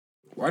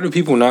Why do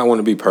people not want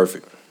to be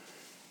perfect?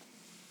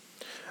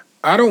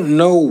 I don't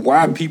know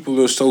why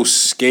people are so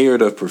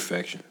scared of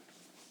perfection.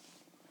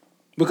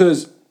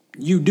 Because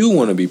you do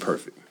want to be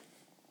perfect.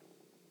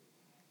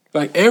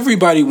 Like,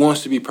 everybody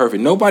wants to be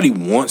perfect. Nobody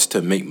wants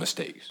to make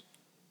mistakes.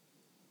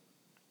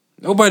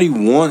 Nobody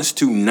wants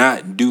to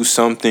not do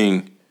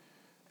something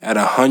at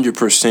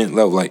 100%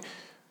 level. Like,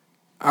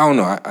 I don't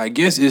know. I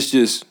guess it's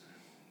just,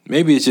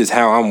 maybe it's just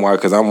how I'm wired,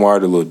 because I'm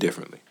wired a little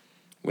differently.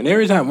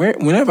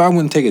 Whenever I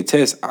went to take a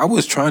test, I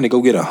was trying to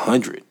go get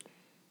 100.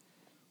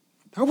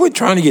 I wasn't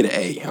trying to get an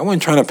A. I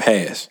wasn't trying to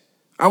pass.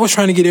 I was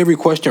trying to get every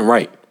question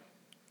right.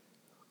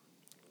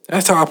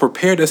 That's how I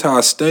prepared. That's how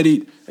I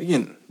studied.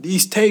 Again,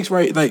 these takes,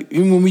 right? Like,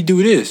 even when we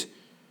do this,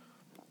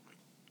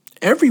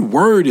 every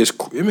word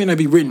it may not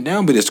be written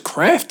down, but it's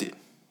crafted.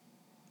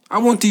 I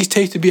want these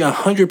takes to be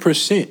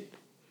 100%.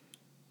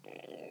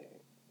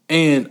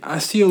 And I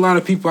see a lot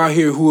of people out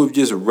here who have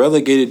just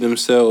relegated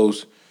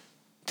themselves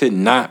to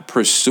not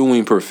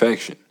pursuing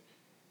perfection.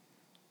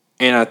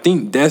 And I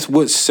think that's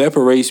what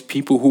separates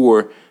people who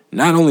are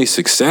not only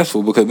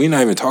successful, because we're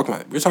not even talking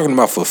about, we're talking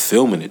about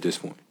fulfillment at this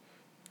point.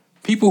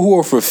 People who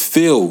are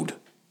fulfilled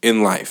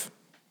in life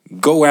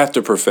go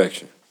after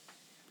perfection.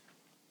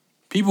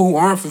 People who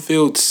aren't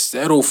fulfilled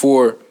settle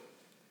for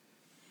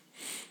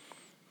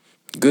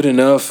good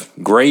enough,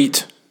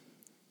 great.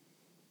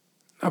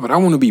 No, but I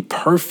want to be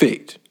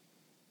perfect.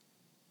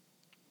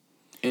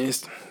 And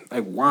it's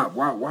like,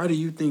 why do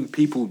you think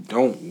people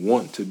don't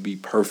want to be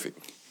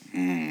perfect? I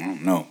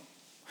don't know.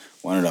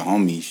 One of the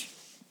homies,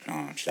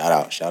 shout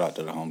out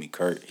to the homie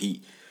Kurt.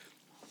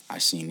 I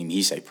seen him.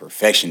 He say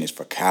perfection is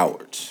for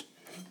cowards.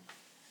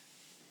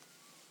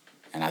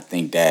 And I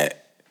think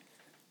that,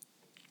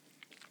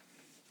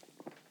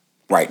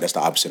 right, that's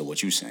the opposite of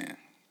what you're saying.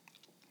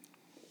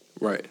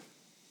 Right.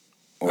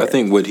 I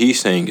think what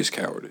he's saying is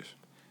cowardice.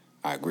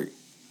 I agree.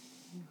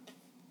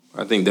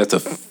 I think that's a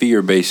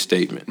fear-based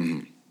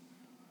statement.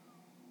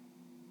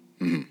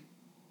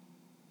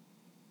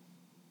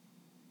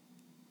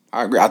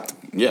 I agree.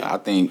 I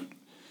think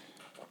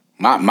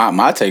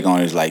my take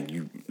on it is like,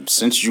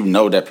 since you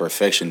know that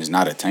perfection is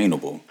not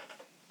attainable,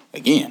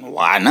 again,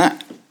 why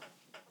not?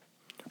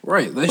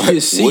 Right. Let's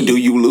just see. What do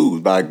you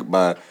lose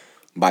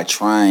by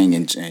trying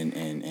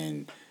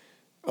and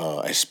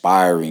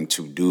aspiring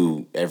to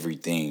do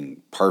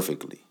everything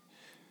perfectly?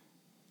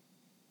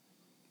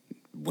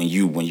 When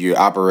you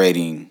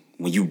operate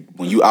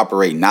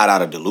not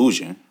out of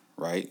delusion,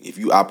 right? If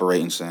you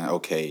operate and saying,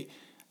 okay,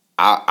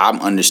 I'm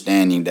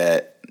understanding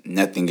that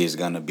nothing is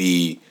gonna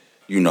be,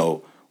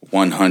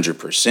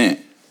 100%,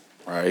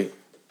 right?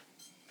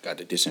 Got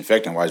the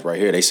disinfectant wipes right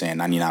here. They saying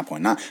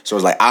 99.9. So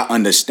it's like, I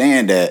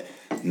understand that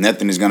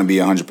nothing is gonna be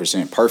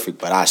 100% perfect,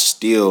 but I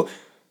still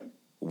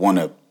want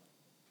to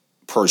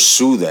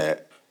pursue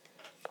that.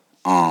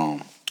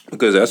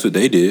 Because that's what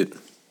they did.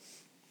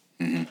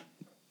 Mm-hmm.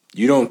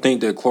 You don't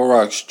think that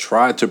Clorox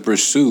tried to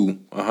pursue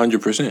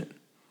 100%?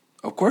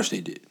 Of course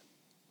they did.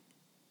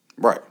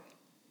 Right.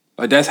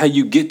 Like, that's how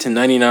you get to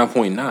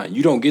 99.9.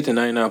 You don't get to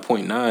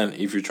 99.9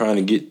 if you're trying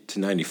to get to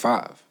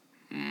 95.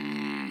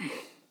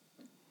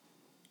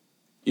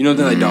 You know,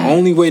 like, the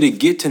only way to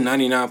get to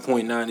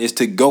 99.9 is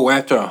to go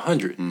after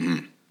 100.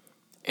 Mm-hmm.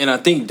 And I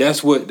think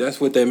that's what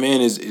that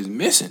man is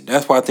missing.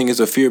 That's why I think it's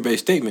a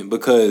fear-based statement,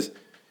 because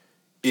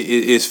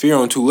it's fear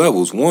on two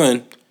levels.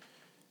 One,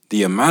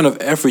 the amount of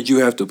effort you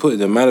have to put,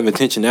 the amount of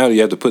intentionality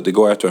you have to put to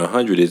go after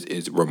 100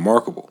 is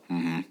remarkable.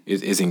 Mm-hmm.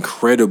 It's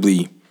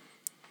incredibly,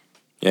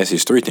 yes,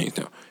 it's three things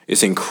now.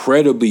 It's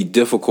incredibly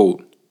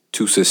difficult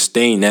to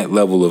sustain that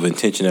level of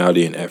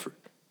intentionality and effort.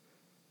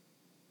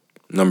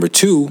 Number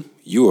two,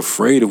 you're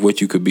afraid of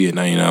what you could be at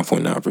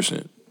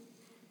 99.9%.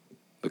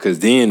 Because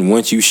then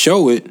once you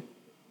show it,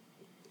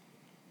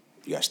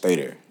 you gotta stay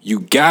there. You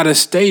gotta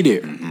stay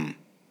there. Mm-hmm.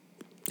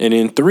 And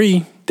then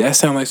three, that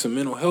sounds like some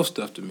mental health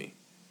stuff to me.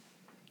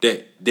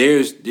 That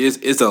there's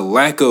a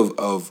lack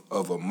of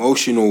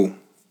emotional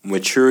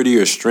maturity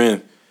or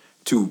strength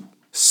to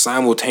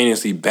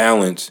simultaneously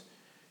balance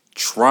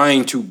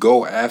trying to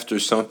go after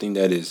something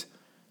that is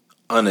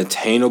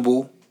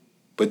unattainable,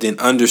 but then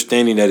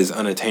understanding that it's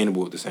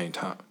unattainable at the same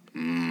time.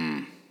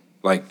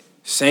 Like,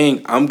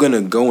 saying I'm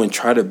gonna go and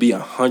try to be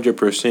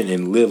 100%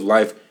 and live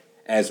life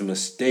as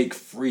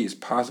mistake-free as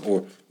possible,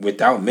 or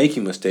without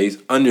making mistakes,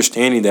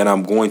 understanding that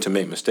I'm going to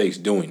make mistakes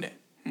doing that.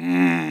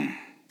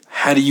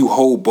 How do you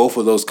hold both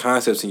of those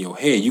concepts in your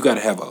head? You got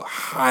to have a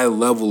high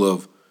level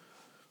of,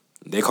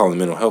 they call it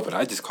mental health, but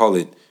I just call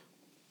it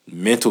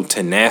mental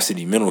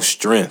tenacity, mental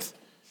strength.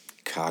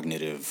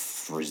 Cognitive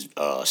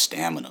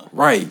stamina.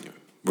 Right.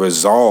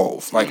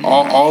 Resolve. Like,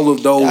 all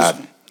of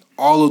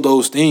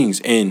those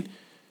things. And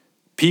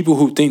people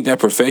who think that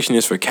perfection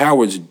is for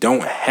cowards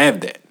don't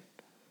have that.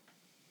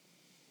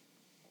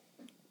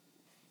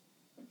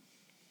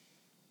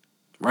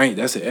 Right,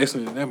 that's an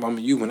excellent example. I'm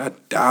going to use when I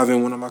dive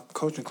in one of my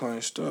coaching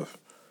client stuff.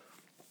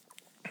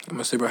 I'm going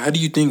to say, bro, how do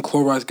you think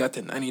Clorox got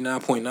to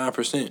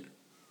 99.9%?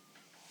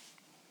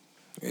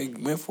 It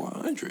went for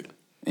 100.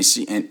 And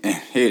see, and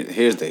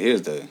here's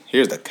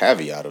the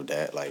caveat of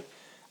that. Like,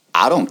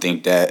 I don't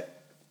think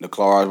that the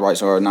Clorox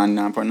wipes are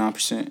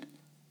 99.9%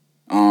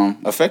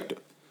 effective.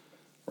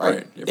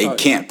 Right? They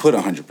can't put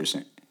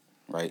 100%.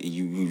 Right?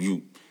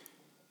 You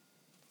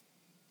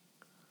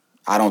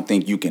I don't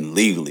think you can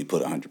legally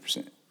put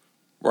 100%.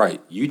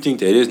 Right. You think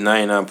that it's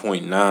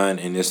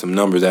 99.9 and there's some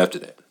numbers after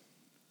that.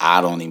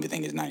 I don't even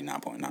think it's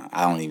 99.9.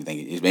 I don't even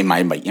think it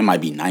might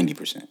be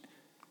 90%.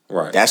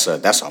 Right. That's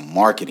a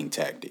marketing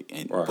tactic.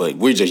 But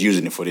we're just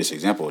using it for this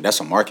example. That's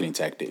a marketing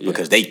tactic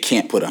because they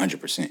can't put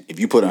 100%. If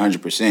you put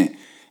 100%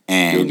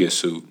 and you'll get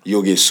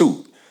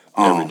sued.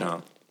 Every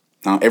time.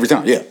 Every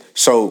time, yeah.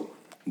 So,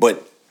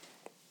 but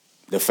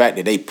the fact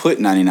that they put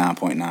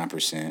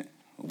 99.9%,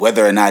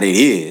 whether or not it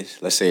is,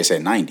 let's say it's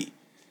at 90,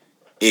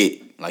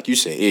 it, like you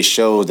said, it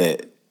shows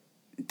that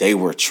they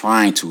were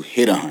trying to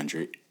hit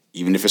 100,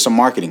 even if it's a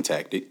marketing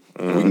tactic.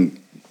 Mm-hmm.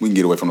 We can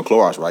get away from the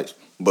Clorox wipes,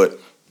 but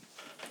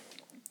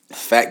the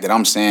fact that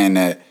I'm saying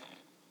that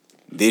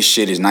this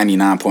shit is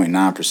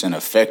 99.9%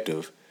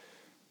 effective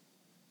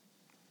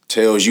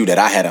tells you that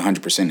I had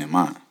 100% in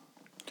mind.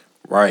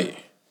 Right.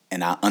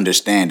 And I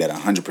understand that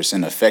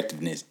 100%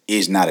 effectiveness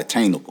is not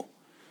attainable,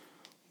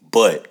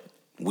 but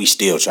we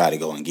still try to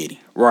go and get him.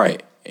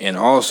 Right. And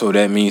also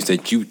that means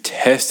that you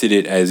tested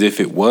it as if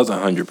it was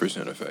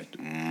 100%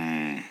 effective.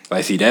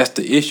 Like, see, that's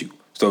the issue.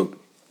 So,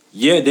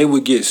 yeah, they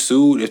would get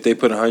sued if they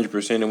put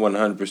 100% and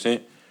wasn't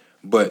 100%,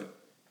 but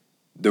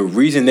the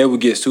reason they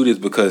would get sued is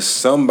because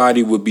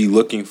somebody would be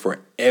looking for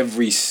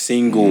every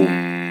single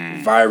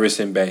virus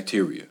and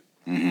bacteria.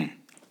 Mm-hmm.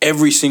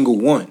 Every single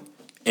one.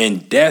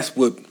 And that's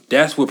what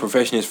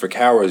Perfectionist for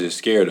Cowards is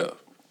scared of.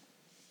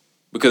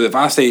 Because if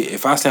I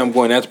say I'm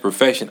going after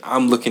perfection,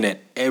 I'm looking at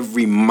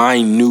every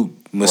minute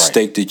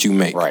mistake that you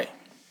make. Right.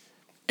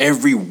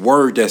 Every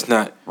word that's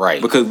not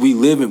right. Because we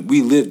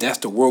live that's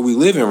the world we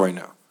live in right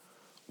now.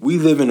 We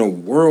live in a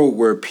world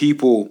where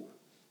people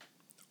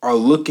are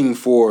looking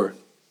for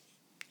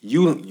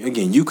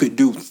you could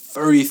do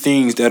 30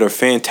 things that are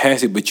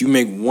fantastic, but you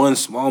make one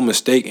small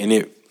mistake and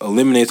it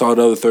eliminates all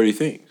the other 30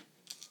 things.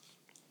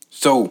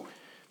 So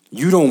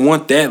you don't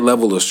want that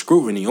level of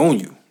scrutiny on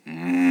you.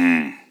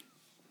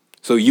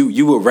 So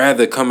you would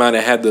rather come out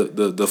and have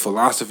the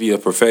philosophy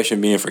of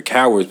perfection being for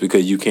cowards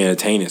because you can't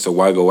attain it, so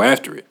why go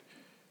after it?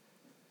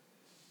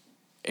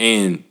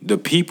 And the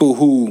people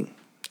who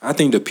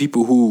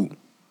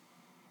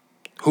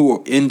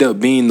end up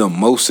being the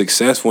most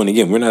successful, and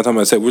again, we're not talking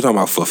about sex, we're talking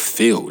about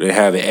fulfilled. They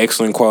have an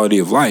excellent quality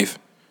of life.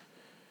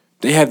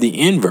 They have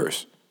the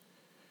inverse.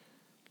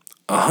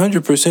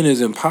 100%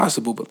 is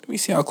impossible, but let me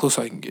see how close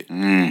I can get.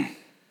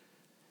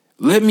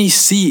 Let me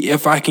see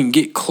if I can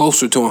get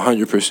closer to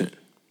 100%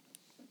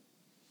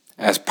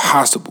 as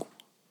possible.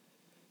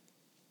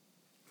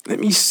 Let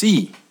me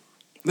see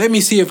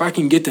if I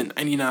can get to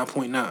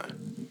 99.9.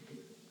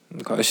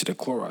 We call that shit a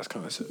Clorox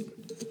concept.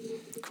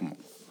 Come on.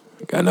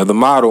 Got another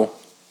model.